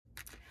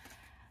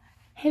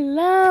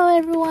Hello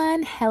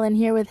everyone, Helen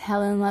here with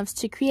Helen Loves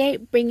to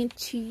Create, bringing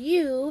to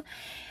you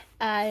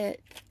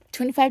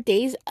 25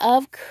 days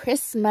of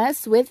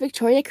Christmas with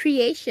Victoria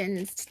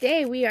Creations.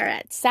 Today we are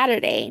at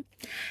Saturday,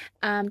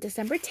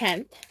 December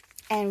 10th,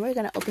 and we're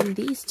going to open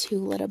these two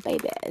little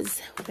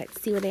babies.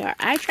 Let's see what they are.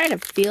 I tried to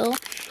feel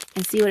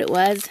and see what it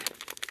was.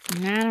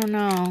 I don't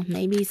know,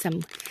 maybe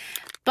some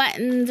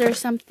buttons or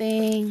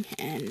something,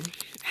 and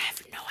I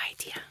have no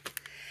idea.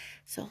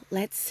 So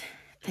let's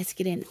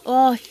get in.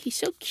 Oh, he's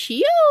so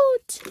cute.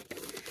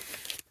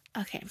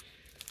 Okay.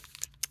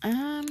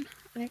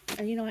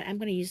 You know what? I'm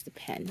going to use the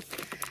pen.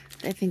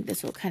 I think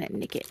this will kind of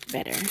nick it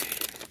better.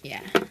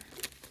 Yeah.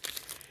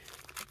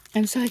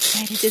 I'm so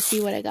excited to see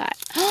what I got.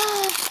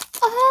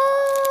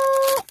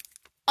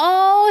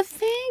 Oh,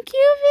 thank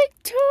you,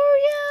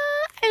 Victoria.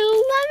 I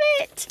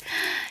love it.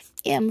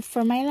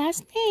 For my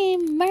last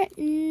name,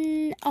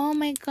 Martin. Oh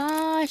my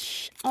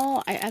gosh.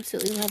 Oh, I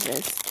absolutely love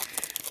this.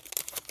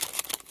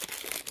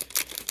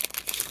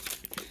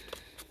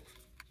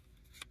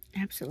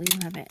 Absolutely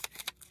love it.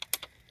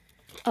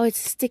 Oh,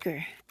 it's a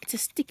sticker. It's a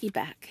sticky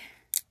back.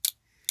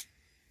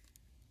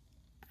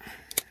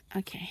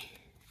 Okay.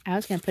 I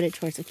was going to put it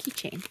towards a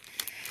keychain.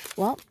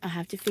 Well, I'll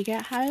have to figure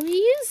out how to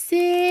use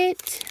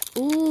it.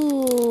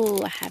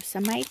 Ooh, I have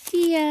some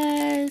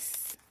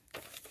ideas.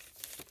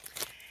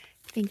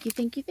 Thank you,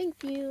 thank you,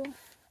 thank you.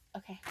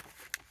 Okay.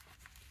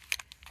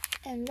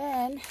 And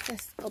then,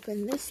 let's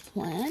open this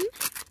one.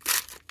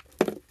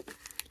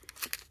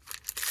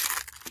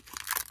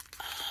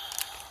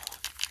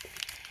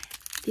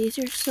 These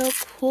are so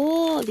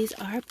cool. These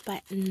are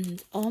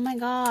buttons. Oh my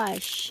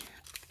gosh.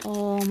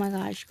 Oh my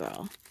gosh,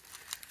 girl.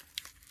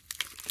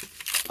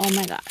 Oh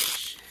my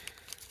gosh.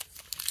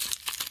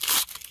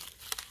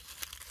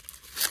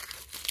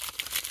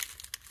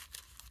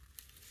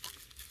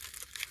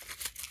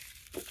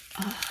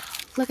 Oh,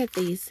 look at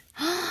these.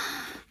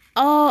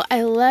 Oh,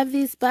 I love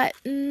these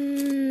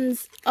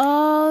buttons.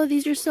 Oh,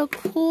 these are so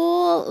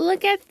cool.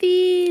 Look at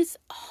these.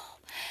 Oh,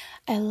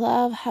 I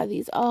love how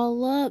these all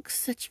look.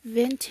 Such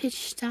vintage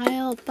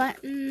style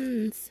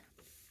buttons.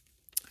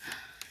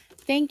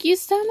 Thank you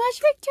so much,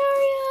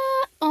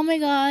 Victoria. Oh my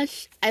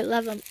gosh. I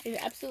love them. I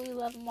absolutely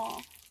love them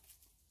all.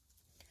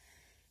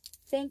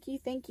 Thank you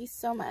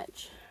so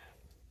much.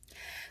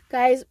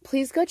 Guys,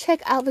 please go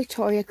check out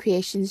Victoria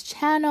Creations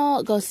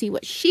channel. Go see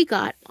what she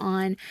got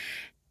on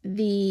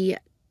the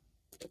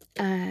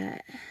 10th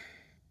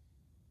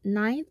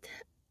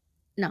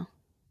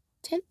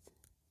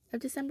of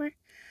December.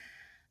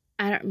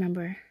 I don't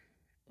remember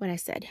what I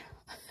said.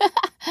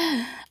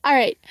 All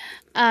right.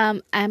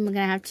 I'm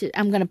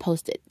gonna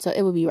post it, so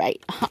it will be right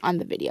on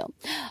the video.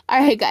 All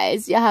right,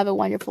 guys. Y'all have a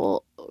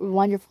wonderful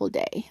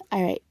day.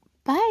 All right.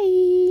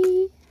 Bye.